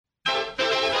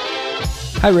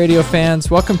Hi, radio fans.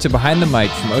 Welcome to Behind the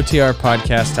Mic from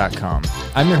OTRpodcast.com.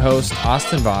 I'm your host,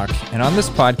 Austin Bach, and on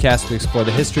this podcast, we explore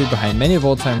the history behind many of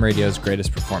old-time radio's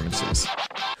greatest performances.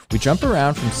 We jump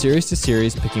around from series to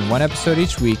series, picking one episode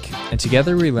each week, and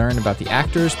together we learn about the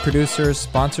actors, producers,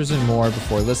 sponsors, and more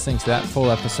before listening to that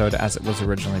full episode as it was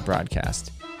originally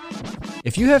broadcast.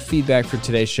 If you have feedback for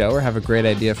today's show or have a great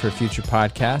idea for a future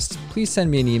podcast, please send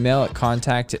me an email at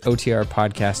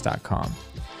contact@otrpodcast.com.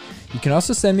 You can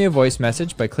also send me a voice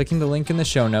message by clicking the link in the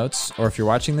show notes, or if you're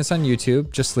watching this on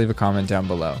YouTube, just leave a comment down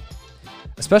below.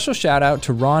 A special shout out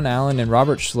to Ron Allen and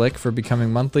Robert Schlick for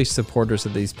becoming monthly supporters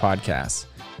of these podcasts.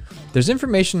 There's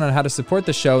information on how to support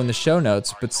the show in the show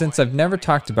notes, but since I've never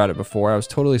talked about it before, I was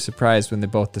totally surprised when they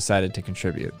both decided to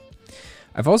contribute.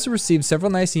 I've also received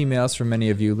several nice emails from many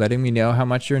of you letting me know how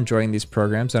much you're enjoying these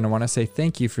programs, and I want to say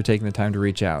thank you for taking the time to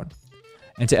reach out.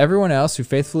 And to everyone else who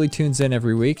faithfully tunes in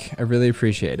every week, I really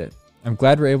appreciate it. I'm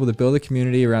glad we're able to build a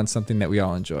community around something that we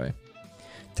all enjoy.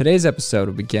 Today's episode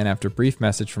will begin after a brief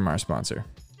message from our sponsor.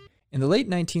 In the late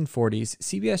 1940s,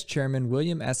 CBS chairman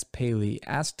William S. Paley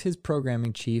asked his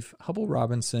programming chief, Hubbell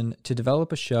Robinson, to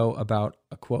develop a show about,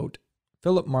 a quote,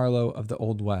 Philip Marlowe of the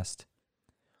Old West.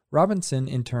 Robinson,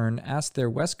 in turn, asked their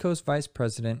West Coast vice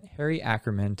president, Harry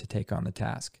Ackerman, to take on the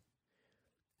task.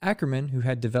 Ackerman, who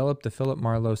had developed the Philip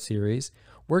Marlowe series,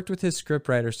 worked with his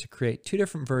scriptwriters to create two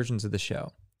different versions of the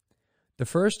show. The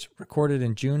first, recorded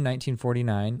in June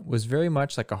 1949, was very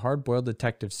much like a hard-boiled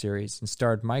detective series and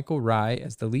starred Michael Rye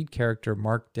as the lead character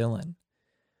Mark Dillon.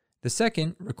 The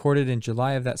second, recorded in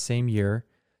July of that same year,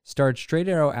 starred Straight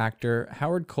Arrow actor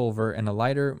Howard Culver in a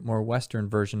lighter, more Western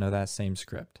version of that same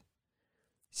script.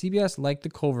 CBS liked the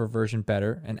Culver version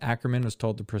better, and Ackerman was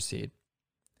told to proceed.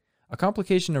 A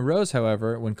complication arose,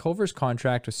 however, when Culver's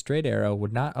contract with Straight Arrow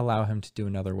would not allow him to do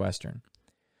another Western.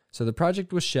 So the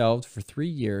project was shelved for 3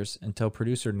 years until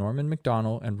producer Norman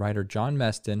Macdonnell and writer John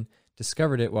Meston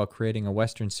discovered it while creating a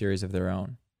Western series of their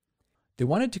own. They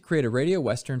wanted to create a radio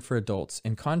Western for adults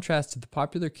in contrast to the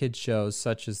popular kids shows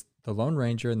such as The Lone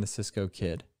Ranger and The Cisco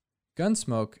Kid.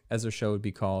 Gunsmoke, as their show would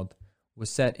be called, was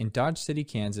set in Dodge City,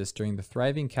 Kansas during the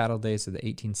thriving cattle days of the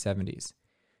 1870s.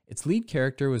 Its lead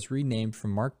character was renamed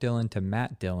from Mark Dillon to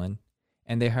Matt Dillon,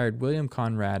 and they hired William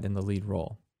Conrad in the lead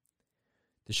role.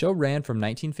 The show ran from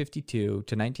 1952 to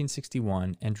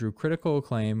 1961 and drew critical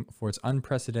acclaim for its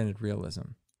unprecedented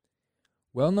realism.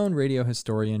 Well-known radio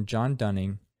historian John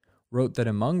Dunning wrote that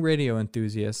among radio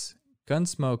enthusiasts,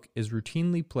 Gunsmoke is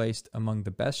routinely placed among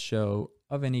the best show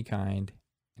of any kind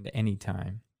and any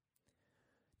time.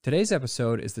 Today's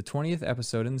episode is the 20th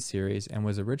episode in the series and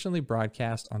was originally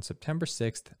broadcast on September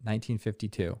 6,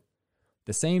 1952,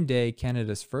 the same day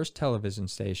Canada's first television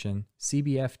station,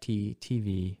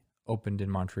 CBFT-TV, opened in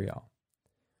Montreal.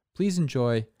 Please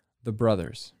enjoy The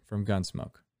Brothers from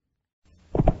Gunsmoke.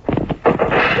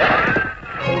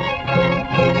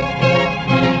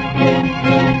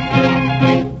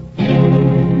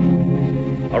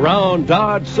 Around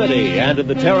Dodge City and in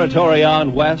the territory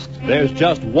on west, there's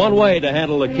just one way to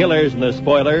handle the killers and the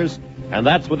spoilers, and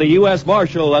that's with the U.S.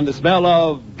 Marshal and the smell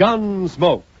of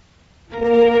Gunsmoke.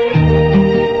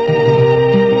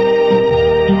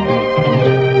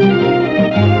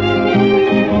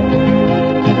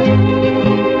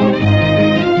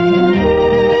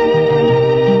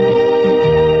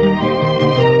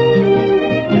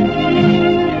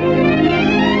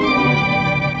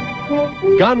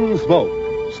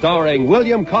 Gunsmoke, starring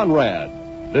William Conrad.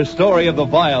 The story of the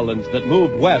violence that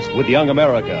moved west with young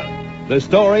America. The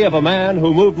story of a man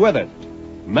who moved with it.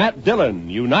 Matt Dillon,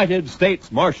 United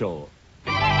States Marshal.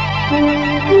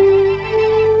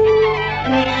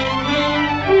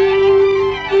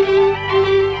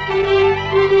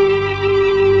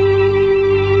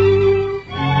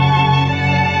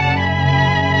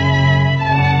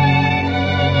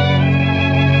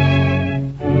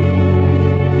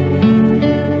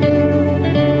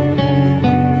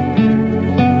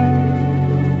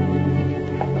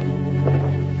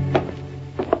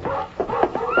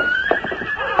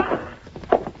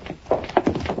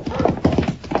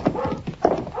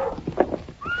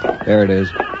 There it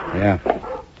is. Yeah.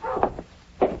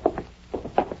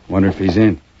 Wonder if he's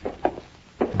in.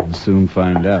 We'll soon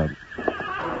find out.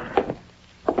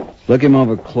 Look him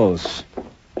over close.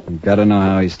 You've got to know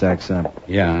how he stacks up.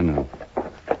 Yeah, I know.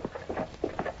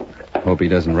 Hope he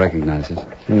doesn't recognize us.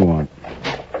 He won't.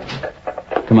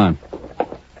 Come on.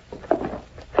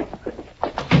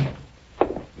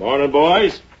 Morning,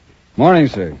 boys. Morning,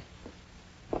 sir.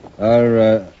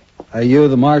 Are you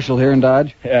the marshal here in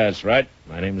Dodge? Yeah, that's right.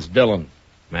 My name is Dillon.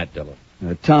 Matt Dillon.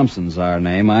 Thompson's our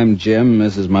name. I'm Jim.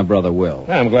 This is my brother, Will.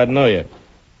 I'm glad to know you.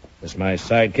 This is my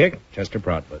sidekick, Chester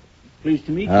Proudfoot. Pleased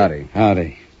to meet you. Howdy.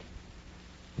 Howdy.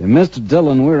 Yeah, Mr.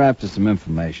 Dillon, we're after some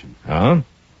information. Huh?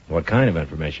 What kind of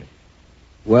information?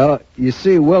 Well, you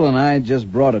see, Will and I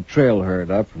just brought a trail herd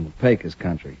up from the Pecos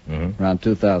country, Mm-hmm. around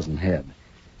 2,000 head.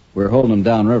 We're holding them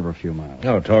downriver a few miles.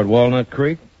 Oh, toward Walnut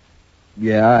Creek?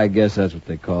 Yeah, I guess that's what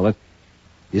they call it.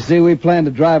 You see, we plan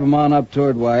to drive them on up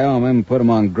toward Wyoming and put them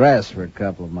on grass for a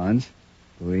couple of months.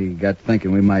 We got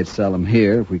thinking we might sell them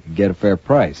here if we could get a fair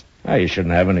price. Oh, you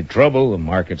shouldn't have any trouble. The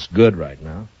market's good right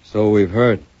now. So we've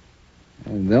heard.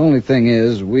 And the only thing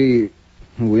is, we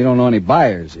don't know any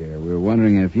buyers here. We were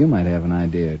wondering if you might have an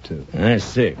idea or two. I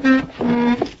see.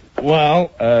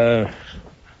 Well, let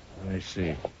me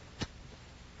see.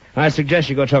 I suggest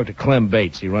you go talk to Clem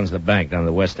Bates. He runs the bank down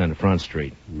the west end of Front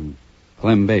Street.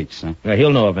 Clem Bates, huh? Now,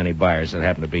 he'll know of any buyers that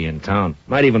happen to be in town.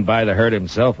 Might even buy the herd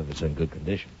himself if it's in good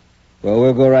condition. Well,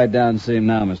 we'll go right down and see him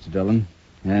now, Mr. Dillon.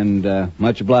 And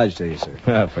much obliged to you,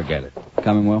 sir. Forget it.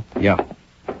 Coming, Will? Yeah.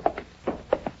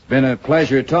 It's been a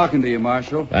pleasure talking to you,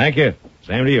 Marshal. Thank you.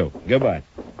 Same to you. Goodbye.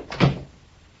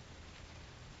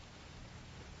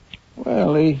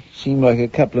 Well, they seem like a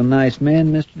couple of nice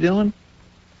men, Mr. Dillon.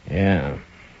 Yeah.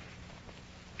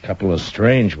 Couple of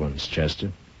strange ones,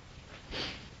 Chester.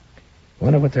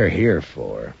 Wonder what they're here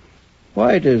for.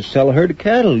 Why, to sell a herd of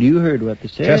cattle. You heard what they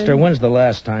said. Chester, when's the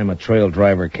last time a trail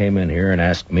driver came in here and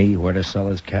asked me where to sell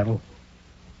his cattle?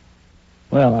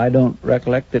 Well, I don't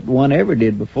recollect that one ever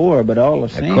did before, but all the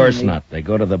same... Of course not. They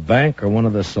go to the bank or one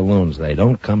of the saloons. They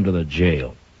don't come to the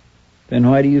jail. Then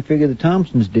why do you figure the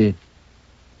Thompsons did?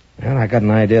 Well, I got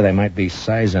an idea they might be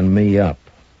sizing me up.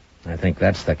 I think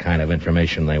that's the kind of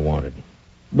information they wanted.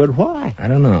 But why? I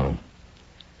don't know.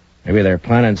 Maybe they're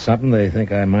planning something they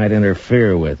think I might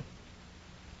interfere with.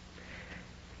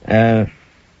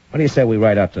 What do you say we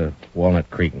ride out to Walnut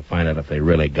Creek and find out if they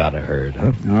really got a herd,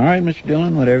 huh? All right, Mr.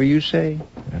 Dillon, whatever you say.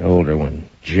 That older one,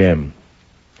 Jim.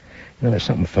 You know, there's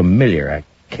something familiar. I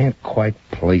can't quite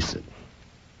place it.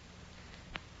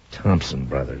 Thompson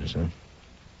brothers, huh?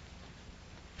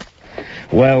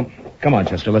 Well, come on,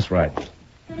 Chester, let's ride.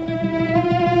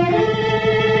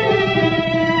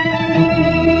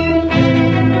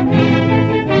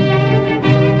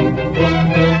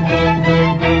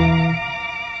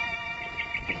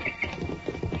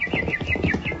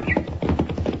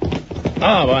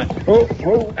 Oh, boy. Oh.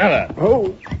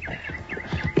 Hello.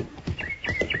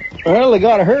 Well, they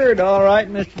got a herd, all right,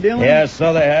 Mr. Dillon. Yes,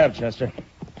 so they have, Chester.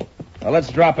 Well, let's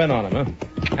drop in on them,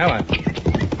 huh? Come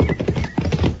on.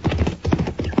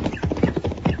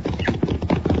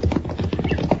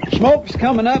 Smoke's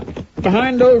coming up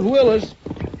behind those willows.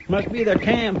 Must be their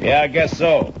camp. Yeah, I guess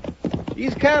so.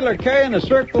 These cattle are carrying a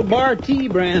Circle Bar T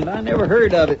brand. I never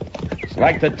heard of it. It's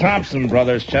like the Thompson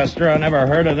brothers, Chester. I never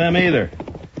heard of them either.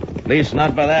 At least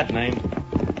not by that name.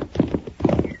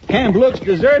 Camp looks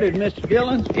deserted, Mr.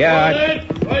 Dillon. Yeah,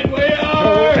 Right way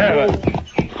out!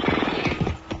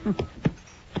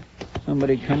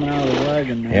 Somebody coming out of the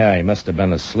wagon there. Yeah, he must have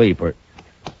been asleep or...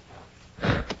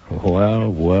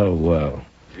 Well.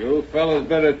 You fellas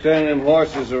better turn them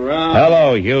horses around.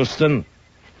 Hello, Houston.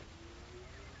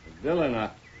 Dillon,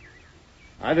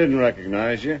 I didn't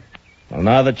recognize you. Well,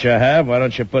 now that you have, why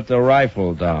don't you put the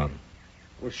rifle down?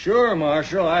 Well, sure,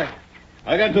 Marshal. I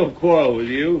got no quarrel with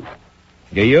you.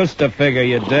 You used to figure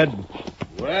you did.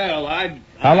 Well,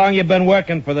 How long you been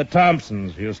working for the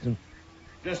Thompsons, Houston?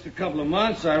 just a couple of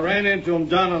months, I ran into him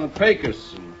down on the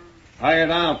Pecos and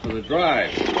hired out for the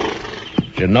drive.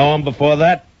 Did you know him before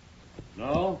that?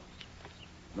 No,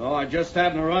 I just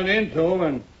happened to run into him,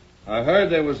 and I heard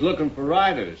they was looking for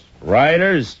riders.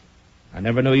 Riders? I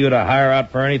never knew you to hire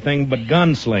out for anything but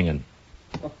gunslinging.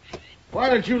 Why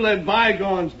don't you let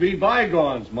bygones be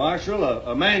bygones, Marshal?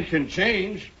 A man can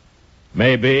change.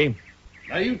 Maybe.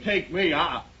 Now, you take me.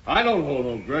 I don't hold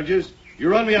no grudges. You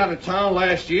run me out of town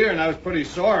last year, and I was pretty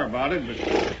sore about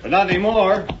it, but not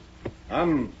anymore.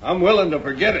 I'm willing to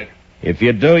forget it. If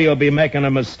you do, you'll be making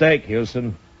a mistake,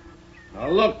 Houston. Now,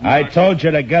 look, I Marshal. told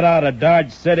you to get out of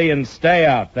Dodge City and stay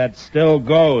out. That still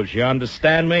goes. You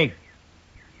understand me?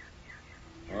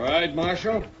 All right,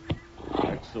 Marshal.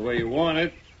 That's the way you want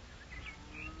it.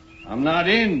 I'm not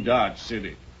in Dodge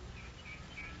City.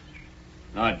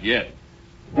 Not yet.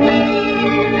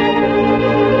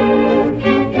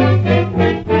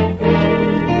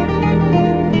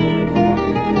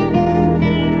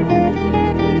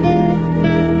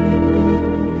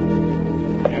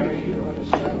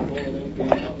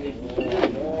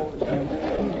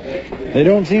 They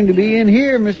don't seem to be in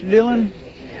here, Mr. Dillon.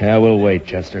 Yeah, we'll wait,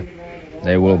 Chester.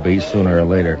 They will be sooner or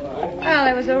later. Well,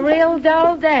 it was a real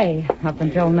dull day up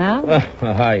until now.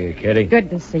 Hiya, Kitty. Good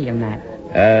to see you,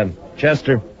 Matt.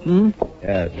 Chester,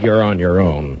 You're on your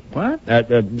own. What?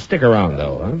 Stick around,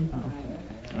 though,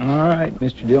 huh? All right,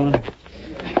 Mr. Dillon.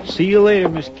 See you later,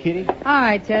 Miss Kitty. All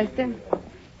right, Chester.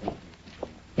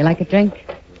 You like a drink?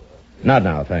 Not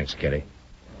now, thanks, Kitty.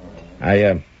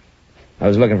 I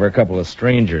was looking for a couple of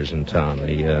strangers in town,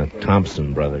 the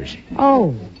Thompson brothers.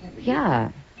 Oh,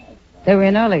 yeah. They were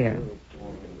in earlier.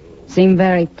 Seemed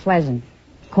very pleasant,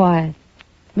 quiet,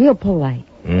 real polite.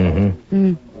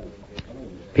 Mm-hmm.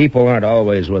 People aren't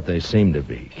always what they seem to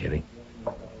be, Kitty.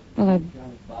 Well,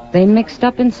 are they mixed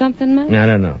up in something, Matt? I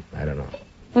don't know.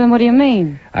 Well, then what do you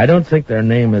mean? I don't think their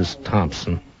name is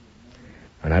Thompson.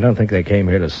 And I don't think they came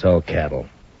here to sell cattle.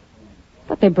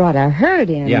 But they brought a herd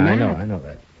in. Yeah, Matt. I know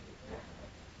that.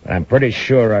 But I'm pretty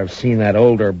sure I've seen that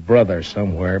older brother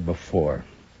somewhere before.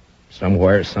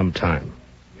 Somewhere, sometime.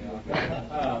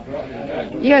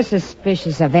 You're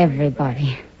suspicious of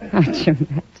everybody, aren't you,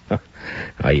 Matt?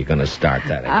 Are you going to start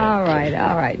that again?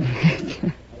 All right.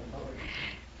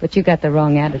 But you got the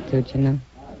wrong attitude, you know.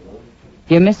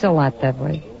 You miss a lot that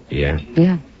way. Yeah?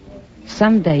 Yeah.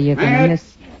 Someday you're going to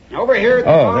miss... Over here at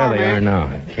the Oh, bar, there they are now.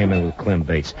 I came in with Clem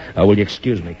Bates. Will you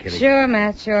excuse me, Kitty? Sure,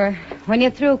 Matt, sure. When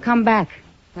you're through, come back.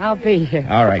 I'll be here.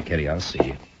 All right, Kitty, I'll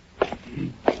see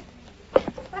you.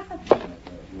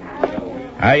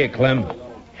 Hiya, Clem.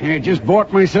 I just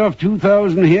bought myself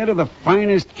 2,000 head of the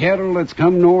finest cattle that's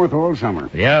come north all summer.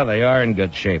 Yeah, they are in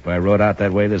good shape. I rode out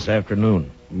that way this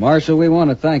afternoon. Marshal, we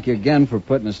want to thank you again for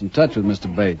putting us in touch with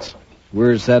Mr. Bates.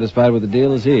 We're as satisfied with the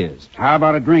deal as he is. How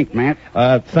about a drink, Matt?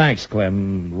 Thanks,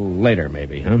 Clem. Later,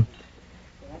 maybe, huh?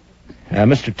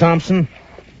 Mr. Thompson,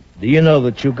 do you know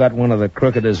that you got one of the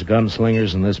crookedest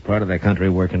gunslingers in this part of the country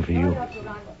working for you?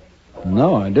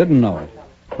 No, I didn't know it.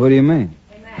 What do you mean?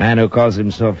 Man who calls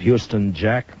himself Houston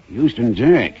Jack? Houston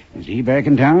Jack. Is he back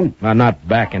in town? Well, not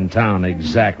back in town,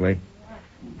 exactly.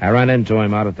 I ran into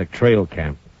him out at the trail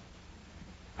camp.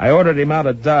 I ordered him out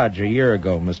of Dodge a year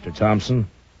ago, Mr. Thompson.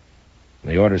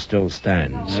 The order still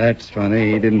stands. That's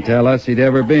funny. He didn't tell us he'd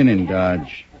ever been in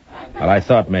Dodge. Well, I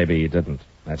thought maybe he didn't.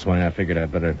 That's why I figured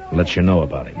I'd better let you know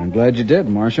about it. I'm glad you did,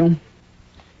 Marshal.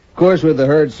 Of course, with the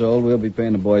herd sold, we'll be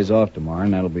paying the boys off tomorrow,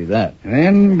 and that'll be that.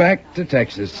 Then back to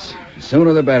Texas. The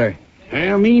sooner the better.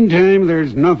 Well, meantime,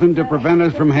 there's nothing to prevent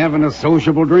us from having a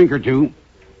sociable drink or two.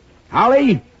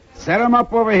 Holly, set 'em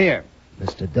up over here.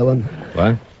 Mr. Dillon?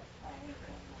 What?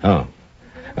 Oh.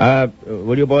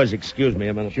 Will you boys excuse me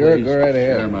a minute, Sure, please? go right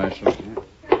ahead, Marshal.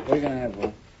 What are you going to have,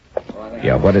 Will?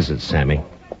 Yeah, what is it, Sammy?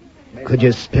 Could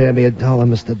you spare me $1,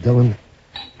 Mr. Dillon?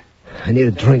 I need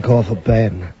a drink awful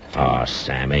bad. Oh,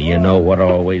 Sammy, you know what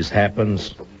always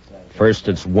happens? First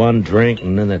it's one drink,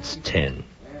 and then it's 10.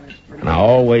 And I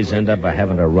always end up by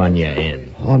having to run you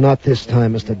in. Oh, not this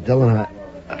time, Mr. Dillon.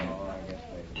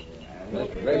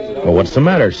 Well, what's the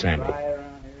matter, Sammy?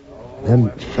 Them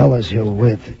fellas you're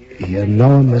with, you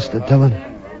know 'em, Mr. Dillon?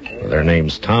 Well, their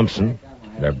name's Thompson.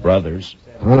 They're brothers.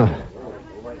 Huh?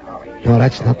 No,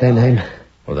 that's not their name.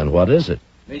 Well, then what is it?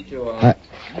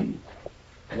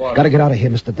 Gotta get out of here,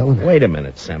 Mr. Dillon. Wait a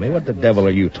minute, Sammy. What the devil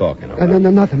are you talking about? No,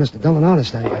 nothing, Mr. Dillon.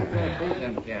 Honest,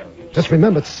 just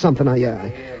remembered something.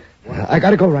 I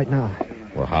gotta go right now.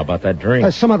 Well, how about that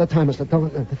drink? Some other time, Mr.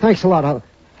 Dillon. Thanks a lot.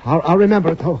 I'll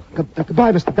remember it, though.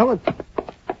 Goodbye, Mr. Dillon.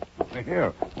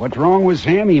 Here, what's wrong with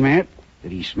Sammy, Matt?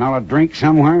 Did he smell a drink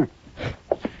somewhere?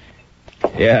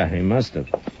 Yeah, he must have.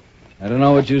 I don't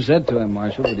know what you said to him,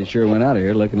 Marshal, but he sure went out of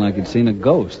here looking like he'd seen a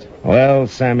ghost. Well,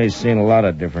 Sammy's seen a lot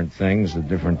of different things at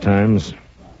different times.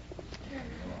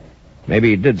 Maybe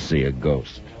he did see a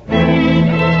ghost.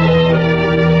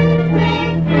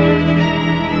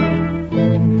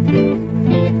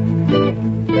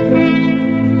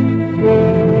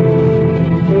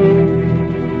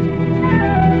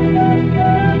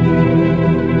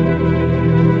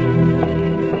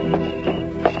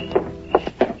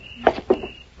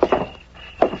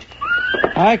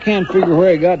 I can't figure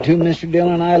where he got to, Mr.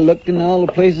 Dillon. I looked in all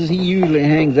the places he usually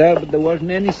hangs out, but there wasn't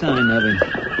any sign of him.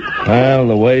 Well,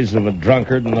 the ways of a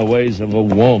drunkard and the ways of a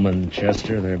woman,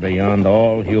 Chester, they're beyond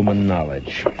all human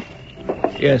knowledge.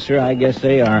 Yes, sir, I guess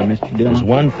they are, Mr. There's Dillon.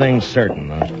 one thing certain,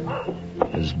 though.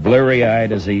 As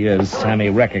blurry-eyed as he is, Sammy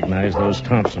recognized those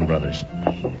Thompson brothers.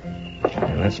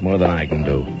 And that's more than I can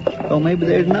do. Oh, maybe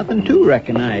there's nothing to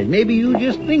recognize. Maybe you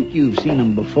just think you've seen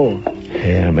them before.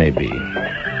 Yeah, maybe.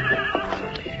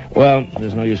 Well,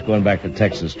 there's no use going back to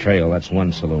Texas Trail. That's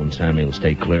one saloon Sammy will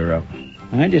stay clear of.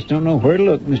 I just don't know where to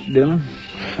look, Mr. Dillon.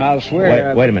 I'll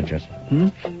swear. Wait a minute, Chester.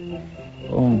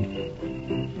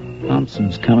 Oh,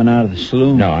 Thompson's coming out of the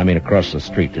saloon. No, I mean across the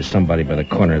street. There's somebody by the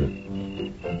corner.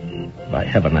 By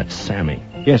heaven, that's Sammy.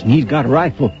 Yes, and he's got a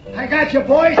rifle. I got you,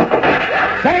 boys.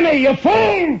 Sammy, you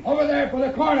fool! Over there by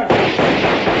the corner.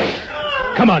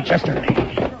 Come on, Chester.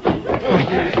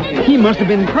 He must have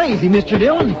been crazy, Mr.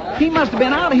 Dillon. He must have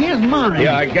been out of his mind.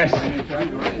 Yeah, I guess.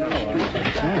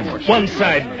 One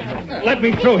side. Let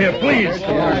me through here, please.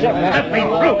 Let me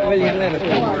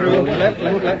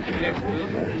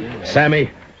through.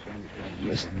 Sammy.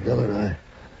 Mr. Dillon, I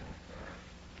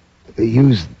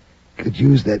could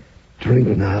use that drink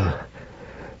now.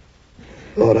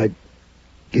 Thought I'd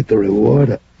get the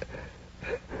reward.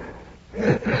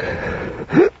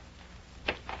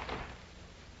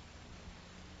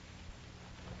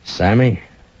 Sammy?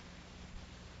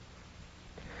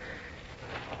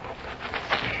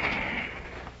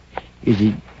 Is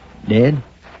he dead?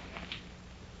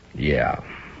 Yeah.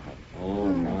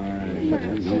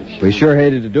 We sure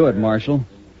hated to do it, Marshal.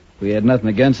 We had nothing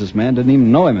against this man, didn't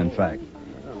even know him, in fact.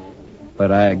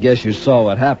 But I guess you saw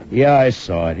what happened. Yeah, I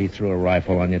saw it. He threw a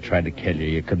rifle on you, tried to kill you.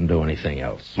 You couldn't do anything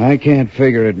else. I can't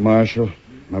figure it, Marshal.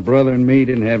 My brother and me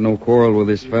didn't have no quarrel with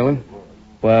this fella.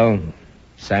 Well,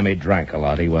 Sammy drank a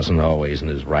lot. He wasn't always in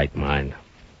his right mind.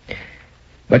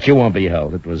 But you won't be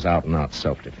held. It was out-and-out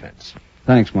self-defense.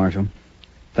 Thanks, Marshal.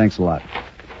 Thanks a lot.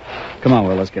 Come on,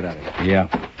 Will, let's get out of here.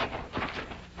 Yeah.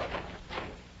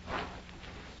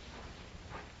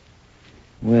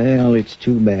 Well, it's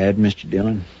too bad, Mr.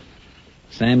 Dillon.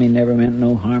 Sammy never meant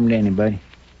no harm to anybody.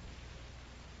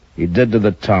 He did to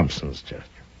the Thompsons, Chester.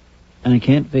 I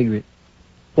can't figure it.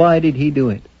 Why did he do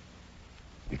it?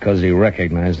 Because he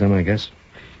recognized them, I guess.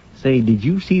 Say, did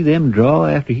you see them draw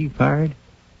after he fired?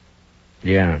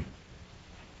 Yeah.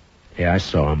 Yeah, I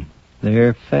saw him.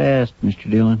 They're fast, Mr.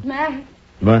 Dillon. Matt,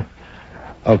 What?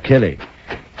 Oh, Kitty.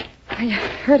 I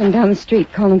heard him down the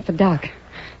street calling for Doc.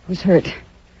 Who's hurt?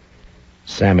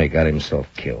 Sammy got himself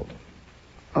killed.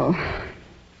 Oh,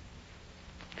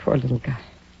 poor little guy.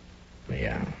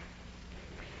 Yeah.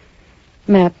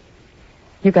 Matt,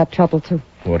 you got trouble, too.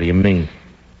 What do you mean?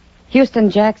 Houston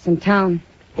Jack's in town.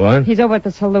 What? He's over at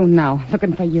the saloon now,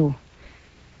 looking for you.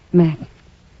 Matt,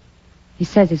 he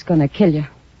says he's gonna kill you.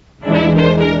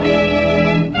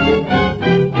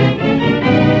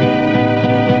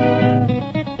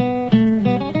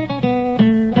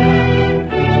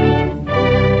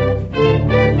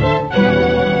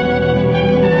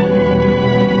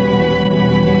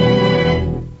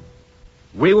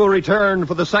 We will return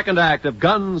for the second act of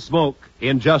Gunsmoke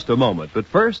in just a moment. But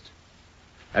first,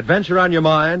 adventure on your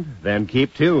mind, then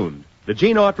keep tuned. The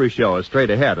Gene Autry Show is straight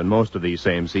ahead on most of these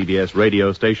same CBS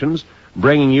radio stations,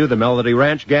 bringing you the Melody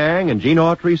Ranch Gang and Gene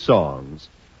Autry songs.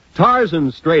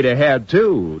 Tarzan's straight ahead,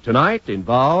 too, tonight,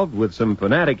 involved with some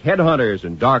fanatic headhunters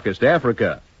in darkest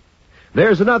Africa.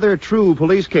 There's another true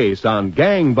police case on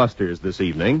gangbusters this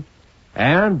evening.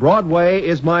 And Broadway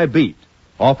is My Beat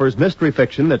offers mystery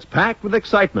fiction that's packed with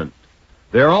excitement.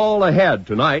 They're all ahead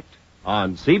tonight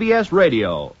on CBS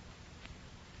Radio.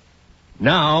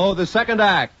 Now, the second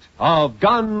act of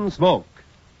Gunsmoke.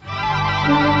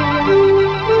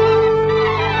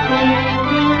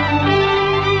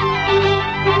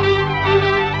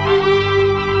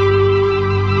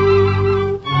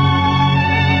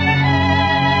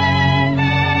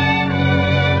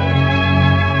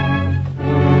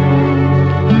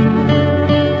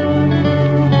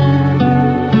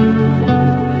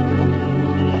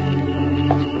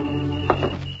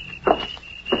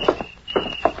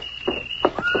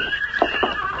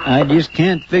 I just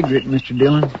can't figure it, Mr.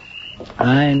 Dillon.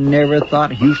 I never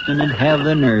thought Houston'd have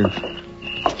the nerve.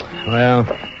 Well,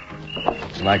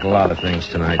 it's like a lot of things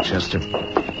tonight, Chester.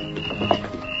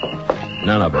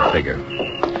 None of it figure.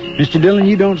 Mr. Dillon,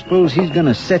 you don't suppose he's going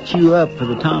to set you up for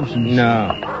the Thompsons?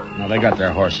 No, they got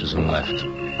their horses and left.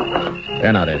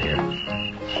 They're not in here.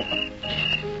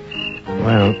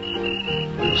 Well,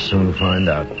 we'll soon find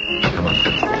out. Come on.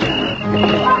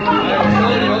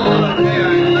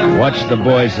 Watch the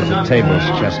boys at the tables,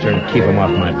 Chester, and keep them off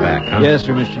my back, huh? Yes,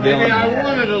 sir, Mr. Dillon. Maybe I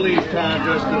wanted to leave town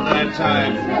just at that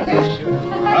time.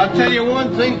 I'll tell you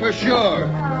one thing for sure.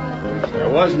 There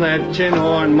wasn't that tin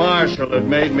horn marshal that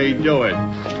made me do it.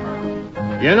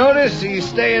 You notice he's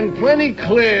staying plenty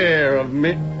clear of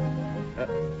me.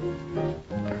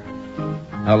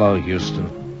 Hello,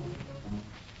 Houston.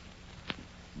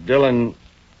 Dillon,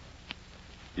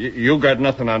 you got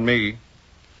nothing on me.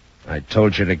 I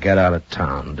told you to get out of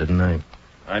town, didn't I?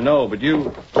 I know, but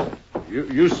you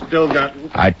still got...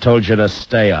 I told you to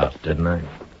stay out, didn't I?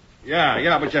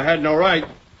 Yeah, but you had no right.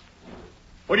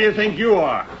 What do you think you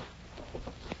are?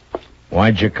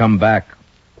 Why'd you come back?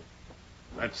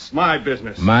 That's my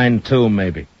business. Mine too,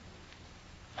 maybe.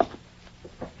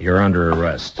 You're under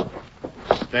arrest.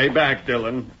 Stay back,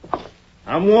 Dillon.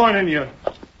 I'm warning you.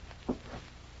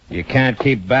 You can't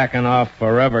keep backing off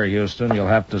forever, Houston. You'll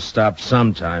have to stop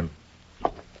sometime.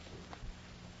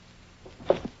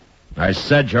 I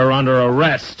said you're under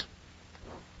arrest.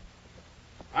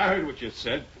 I heard what you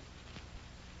said.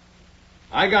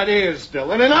 I got ears,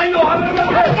 Dillon, and I know how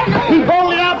to... He's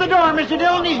holding out the door, Mr.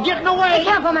 Dillon. He's getting away. Be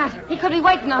careful, Master. He could be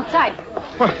waiting outside.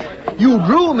 You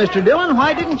drew, Mr. Dillon.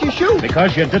 Why didn't you shoot?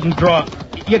 Because you didn't draw.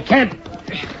 You can't.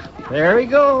 There he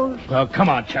goes. Well, come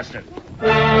on, Chester.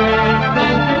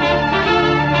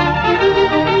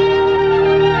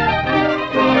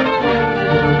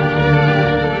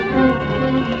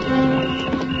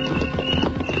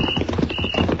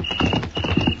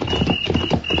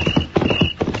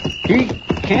 He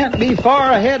can't be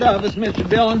far ahead of us, Mr.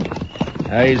 Dillon.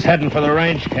 He's heading for the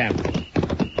range camp.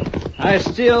 I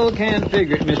still can't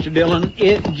figure it, Mr. Dillon.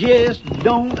 It just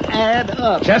don't add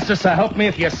up. Chester, so help me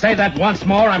if you say that once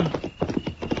more. I'm...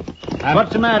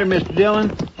 What's the matter, Mr. Dillon?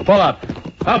 Pull up.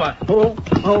 Over.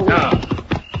 Oh. Now.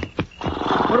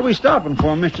 What are we stopping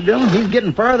for, Mr. Dillon? He's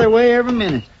getting farther away every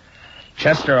minute.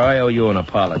 Chester, I owe you an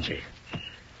apology.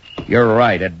 You're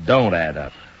right. It don't add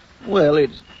up. Well,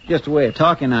 it's just a way of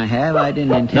talking I have. I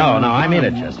didn't intend... No, I mean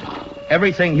it, Chester.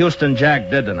 Everything Houston Jack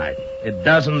did tonight, it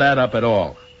doesn't add up at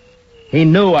all. He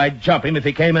knew I'd jump him if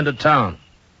he came into town.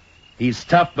 He's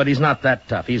tough, but he's not that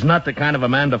tough. He's not the kind of a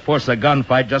man to force a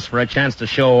gunfight just for a chance to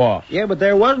show off. Yeah, but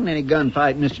there wasn't any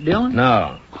gunfight, Mr. Dillon.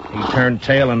 No. He turned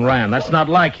tail and ran. That's not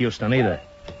like Houston either.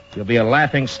 He'll be a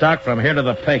laughing stock from here to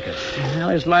the Pecos. Well,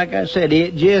 it's like I said,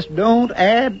 it just don't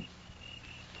add...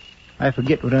 I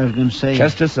forget what I was going to say.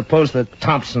 Chester, suppose the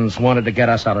Thompsons wanted to get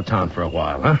us out of town for a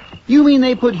while, huh? You mean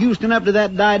they put Houston up to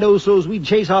that Dido so's we'd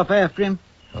chase off after him?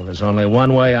 Well, there's only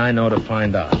one way I know to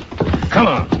find out. Come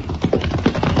on.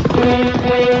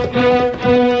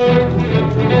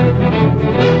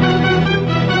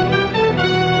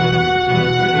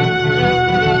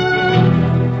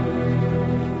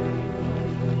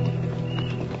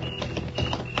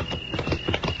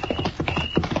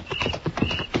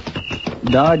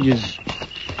 Dodge is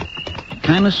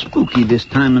kind of spooky this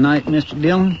time of night, Mr.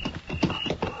 Dillon.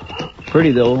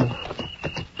 Pretty, though.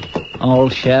 All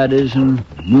shadows and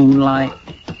moonlight.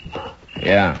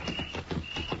 Yeah.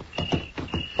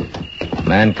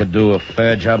 Man could do a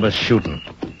fair job of shooting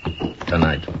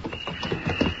tonight.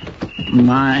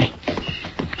 My.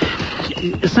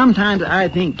 Sometimes I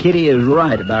think Kitty is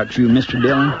right about you, Mr.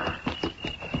 Dillon.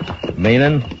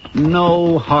 Meaning?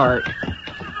 No heart.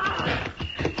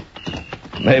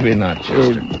 Maybe not,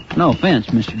 Chester. No offense,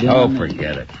 Mr. Dillon. Oh,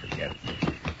 forget it.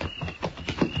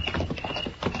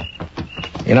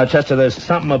 You know, Chester, there's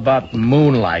something about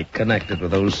moonlight connected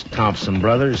with those Thompson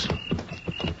brothers.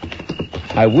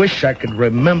 I wish I could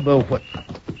remember what...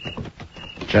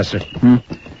 Chester,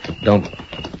 don't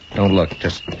look.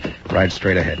 Just ride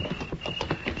straight ahead.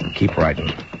 Keep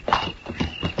riding.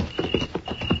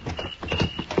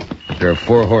 There are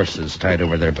 4 horses tied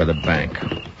over there by the bank.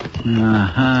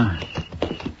 Uh-huh.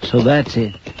 So that's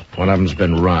it. One of them's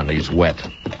been run. He's wet.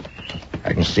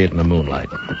 I can see it in the moonlight.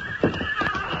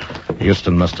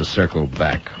 Houston must have circled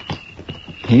back.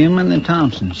 Him and the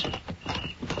Thompsons.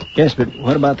 Yes, but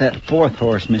what about that 4th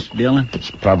horse, Mr. Dillon? It's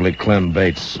probably Clem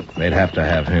Bates. They'd have to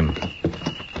have him.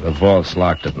 The vault's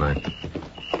locked at night.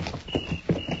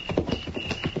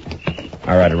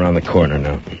 All right, around the corner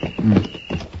now.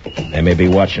 They may be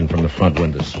watching from the front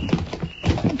windows.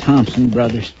 The Thompson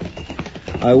brothers.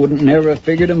 I wouldn't never have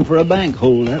figured them for a bank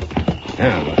holdup.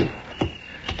 Yeah, well.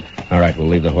 All right, we'll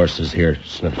leave the horses here.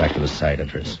 Slip back to the side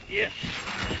entrance. Yeah.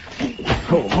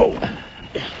 Ho.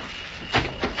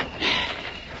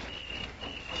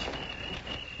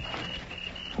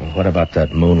 Well, what about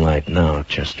that moonlight now,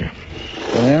 Chester?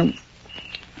 Well,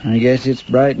 I guess it's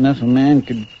bright enough a man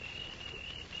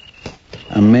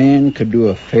could do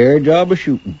a fair job of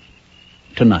shooting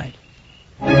tonight.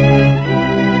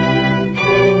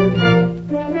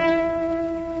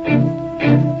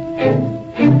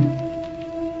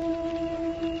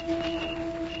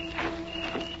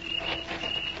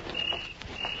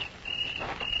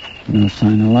 No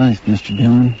sign of life, Mr.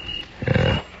 Dillon.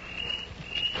 Yeah.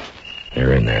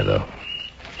 They're in there, though.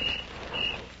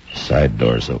 Side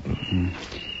door's open.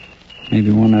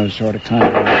 Maybe one of us sort of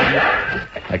climbed.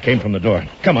 I came from the door.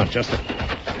 Come on, Chester.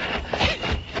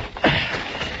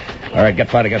 All right, get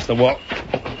flat against the wall.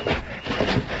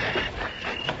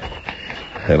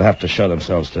 They'll have to show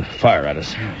themselves to fire at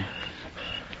us.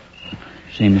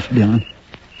 See, Mr. Dillon,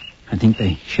 I think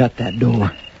they shut that door.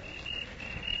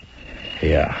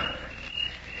 Yeah.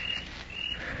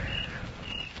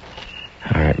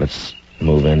 All right, let's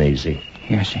move in easy.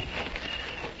 Yes, sir.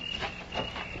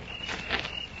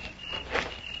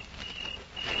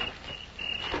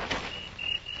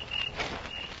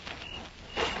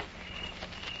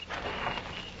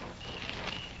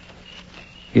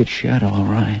 It's shut all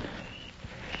right.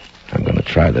 I'm going to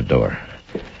try the door.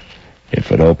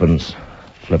 If it opens,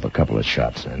 flip a couple of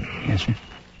shots in. Yes, sir.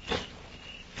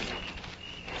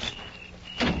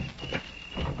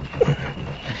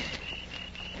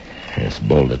 It's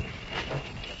bolted.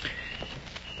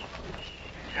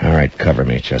 All right, cover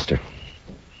me, Chester.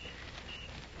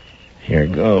 Here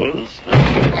goes.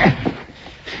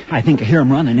 I think I hear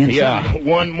him running inside. Yeah,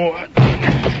 one more.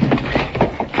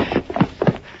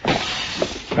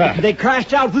 They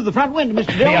crashed out through the front window,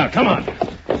 Mr. Dillon. Yeah, come on.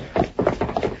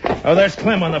 Oh, there's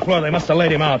Clem on the floor. They must have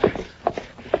laid him out.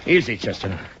 Easy,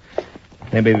 Chester.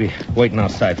 They may be waiting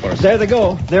outside for us. There they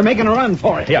go. They're making a run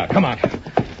for it. Yeah, come on.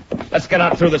 Let's get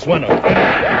out through this window.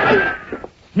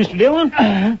 Mr. Dillon?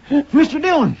 Mr.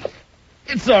 Dillon!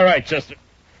 It's all right, Chester.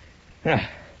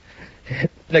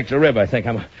 Nicked a rib, I think.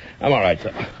 I'm all right,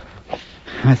 though.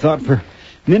 I thought for a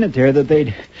minute there that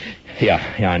they'd... Yeah,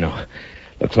 I know.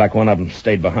 Looks like one of them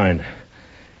stayed behind.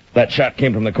 That shot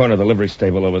came from the corner of the livery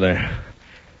stable over there.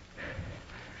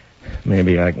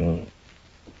 Maybe I can...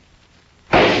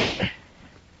 What's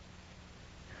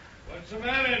the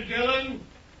matter, Dillon?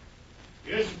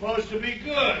 You're supposed to be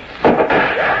good.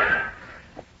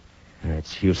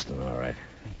 It's Houston, all right.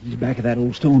 He's back of that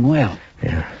old stone well.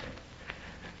 Yeah.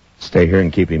 Stay here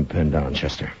and keep him pinned down,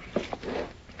 Chester.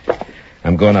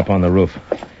 I'm going up on the roof,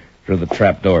 through the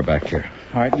trap door back here.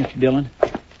 All right, Mr. Dillon.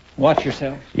 Watch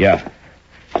yourself. Yeah.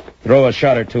 Throw a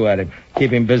shot or two at him.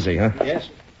 Keep him busy, huh? Yes.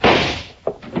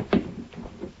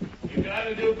 You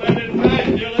gotta do better than that,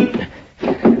 Dillon.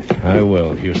 I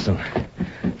will, Houston.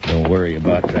 Don't worry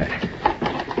about that.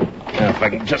 Now, if I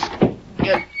can just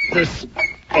get this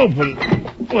open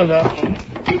without...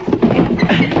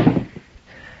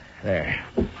 There.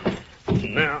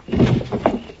 Now...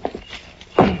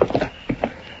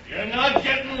 You're not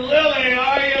getting Lily,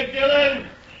 are you, Dillon?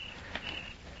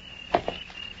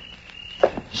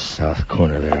 South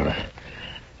corner there.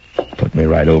 Put me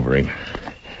right over him.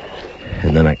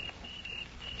 And then I...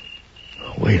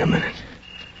 Wait a minute.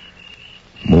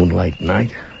 Moonlight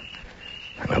night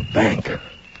and a bank.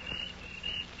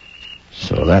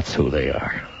 So that's who they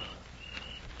are.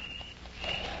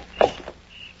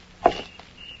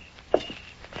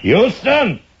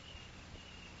 Houston!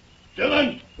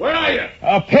 Dillon, where are you?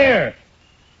 Up here!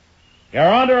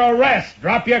 You're under arrest.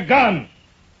 Drop your gun.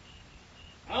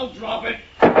 I'll drop it.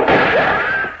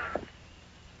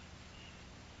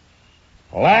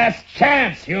 Last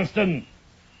chance, Houston.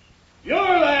 Your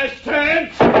last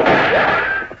chance.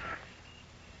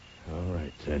 All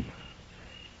right, then.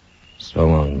 So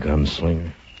long,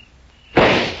 gunslinger.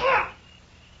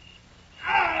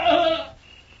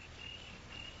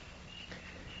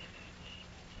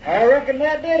 I reckon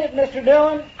that did it, Mr.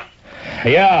 Dillon.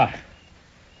 Yeah.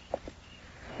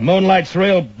 Moonlight's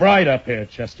real bright up here,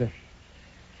 Chester.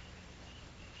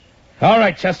 All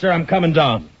right, Chester, I'm coming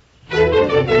down. You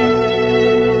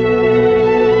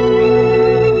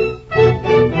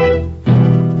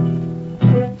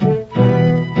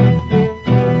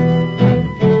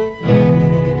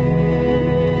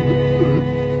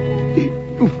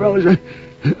fellas,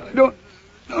 don't.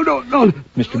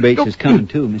 Mr. Bates is coming,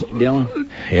 too, Mr.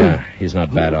 Dillon. Yeah, he's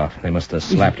not bad off. They must have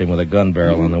slapped him with a gun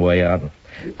barrel on the way out.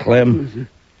 Clem,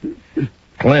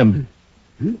 can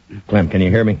you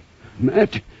hear me?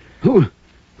 Matt? Oh,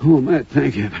 Matt,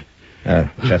 thank you.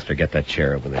 Chester, get that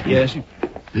chair over there. Yes, sir.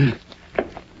 Here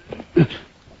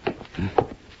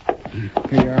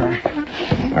you are.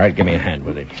 All right, give me a hand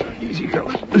with him. Easy,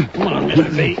 fellas. Come on,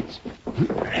 Mr. Bates.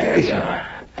 There you are.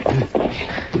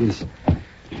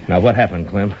 Now, what happened,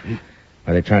 Clem?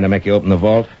 Are they trying to make you open the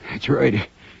vault? That's right.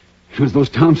 It was those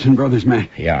Thompson brothers, Matt.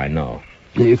 Yeah, I know.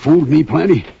 They fooled me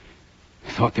plenty.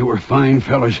 Thought they were fine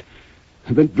fellas.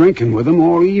 I've been drinking with them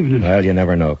all evening. Well, you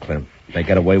never know, Clem. They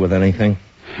get away with anything?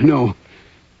 No.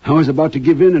 I was about to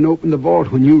give in and open the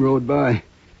vault when you rode by.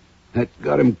 That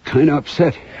got him kind of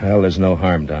upset. Well, there's no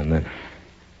harm done then.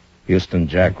 Houston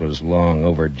Jack was long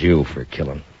overdue for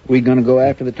killing. We gonna go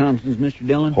after the Thompsons, Mr.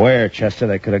 Dillon? Where, Chester?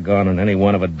 They could have gone in any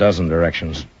one of a dozen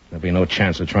directions. There'll be no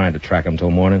chance of trying to track them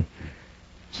till morning.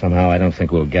 Somehow, I don't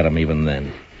think we'll get them even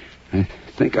then. I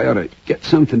think I ought to get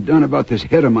something done about this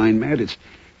head of mine, Matt. It's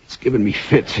giving me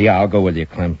fits. Yeah, I'll go with you,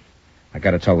 Clem. I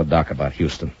gotta tell the doc about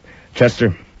Houston.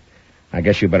 Chester, I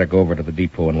guess you better go over to the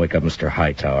depot and wake up Mr.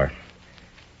 Hightower.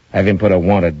 Have him put a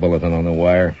wanted bulletin on the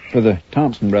wire. For the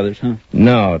Thompson brothers, huh?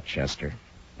 No, Chester.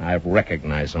 I've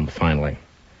recognized them finally.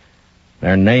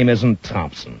 Their name isn't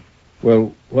Thompson.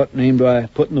 Well, what name do I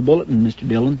put in the bulletin, Mr.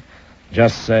 Dillon?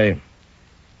 Just say,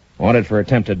 wanted for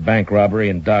attempted bank robbery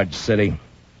in Dodge City,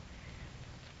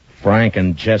 Frank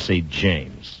and Jesse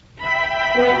James.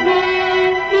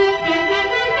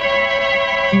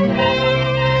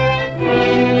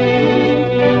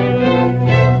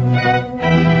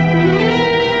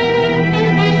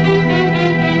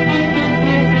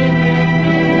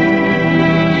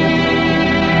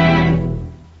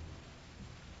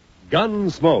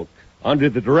 Gunsmoke, under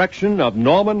the direction of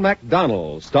Norman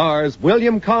Macdonnell, stars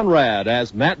William Conrad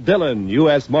as Matt Dillon,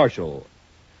 U.S. Marshal.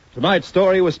 Tonight's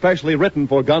story was specially written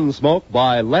for Gunsmoke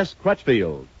by Les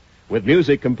Crutchfield, with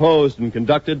music composed and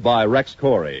conducted by Rex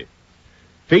Corey.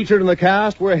 Featured in the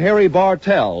cast were Harry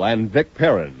Bartell and Vic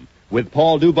Perrin, with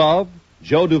Paul Dubov,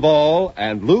 Joe Duvall,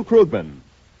 and Lou Krugman.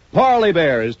 Parley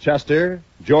Bear is Chester,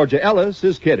 Georgia Ellis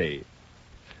is Kitty.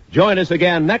 Join us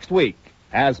again next week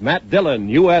as Matt Dillon,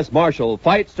 U.S. Marshal,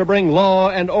 fights to bring law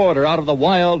and order out of the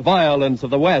wild violence of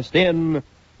the West in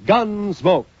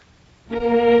Gunsmoke.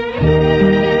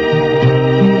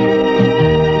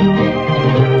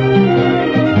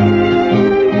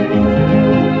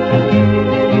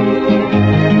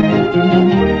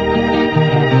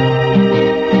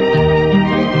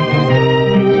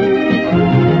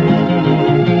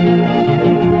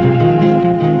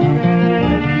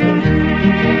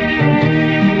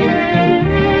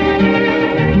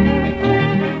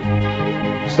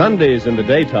 Sundays in the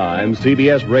daytime,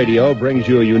 CBS Radio brings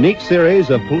you a unique series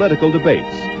of political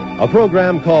debates. A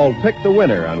program called Pick the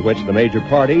Winner, on which the major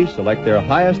parties select their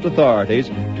highest authorities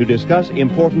to discuss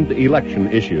important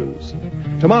election issues.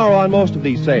 Tomorrow on most of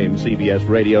these same CBS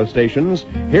radio stations,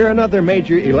 hear another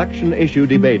major election issue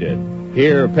debated.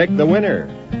 Hear Pick the Winner.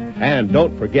 And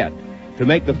don't forget, to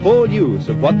make the full use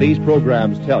of what these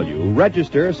programs tell you,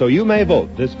 register so you may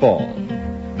vote this fall.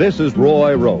 This is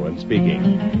Roy Rowan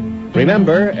speaking.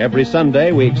 Remember, every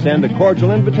Sunday we extend a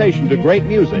cordial invitation to great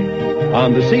music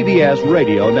on the CBS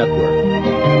Radio Network.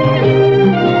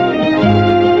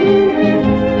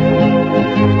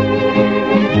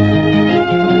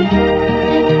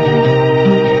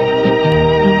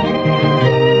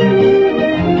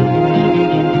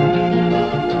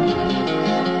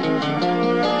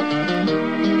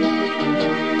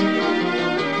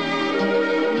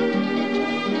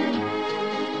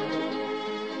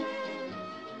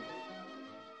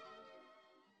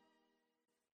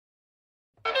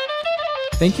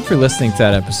 Thank you for listening to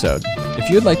that episode. If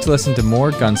you would like to listen to more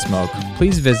Gunsmoke,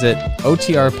 please visit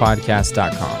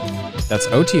otrpodcast.com. That's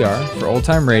OTR for Old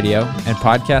Time Radio and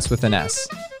podcast with an S.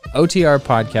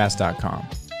 otrpodcast.com.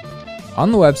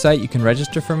 On the website, you can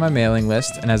register for my mailing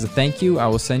list, and as a thank you, I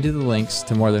will send you the links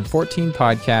to more than 14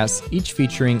 podcasts, each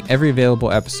featuring every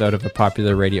available episode of a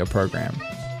popular radio program.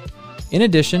 In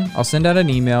addition, I'll send out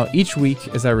an email each week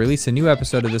as I release a new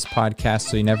episode of this podcast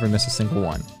so you never miss a single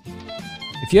one.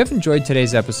 If you have enjoyed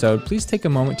today's episode, please take a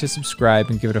moment to subscribe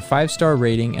and give it a 5-star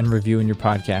rating and review in your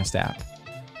podcast app.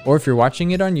 Or if you're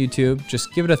watching it on YouTube,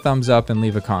 just give it a thumbs up and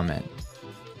leave a comment.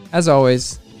 As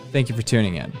always, thank you for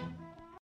tuning in.